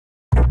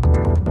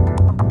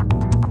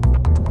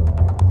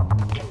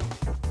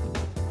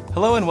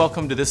Hello and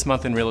welcome to This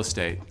Month in Real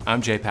Estate.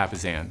 I'm Jay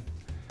Papazan.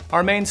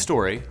 Our main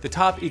story, the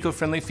top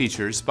eco-friendly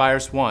features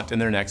buyers want in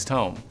their next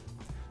home.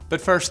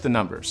 But first, the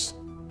numbers.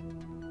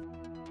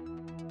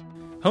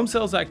 Home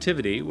sales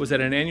activity was at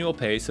an annual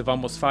pace of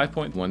almost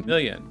 5.1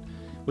 million,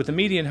 with a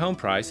median home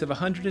price of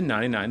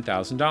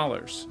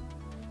 $199,000.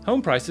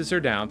 Home prices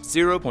are down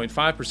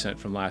 0.5%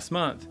 from last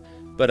month,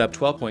 but up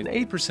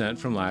 12.8%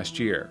 from last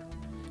year.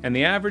 And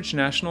the average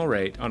national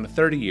rate on a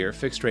 30-year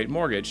fixed-rate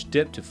mortgage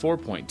dipped to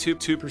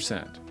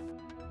 4.22%.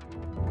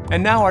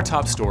 And now our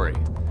top story.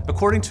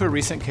 According to a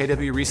recent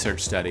KW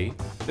research study,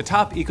 the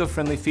top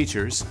eco-friendly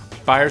features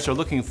buyers are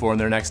looking for in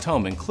their next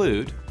home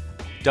include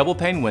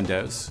double-pane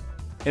windows,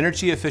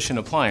 energy-efficient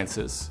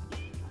appliances,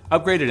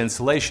 upgraded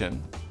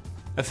insulation,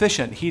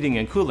 efficient heating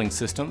and cooling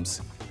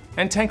systems,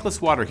 and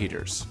tankless water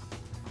heaters.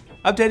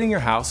 Updating your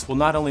house will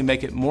not only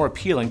make it more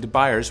appealing to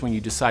buyers when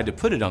you decide to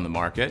put it on the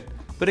market,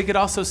 but it could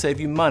also save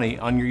you money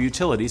on your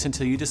utilities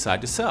until you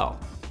decide to sell.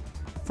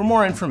 For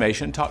more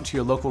information, talk to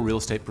your local real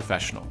estate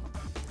professional.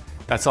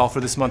 That's all for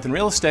This Month in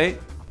Real Estate.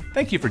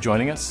 Thank you for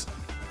joining us.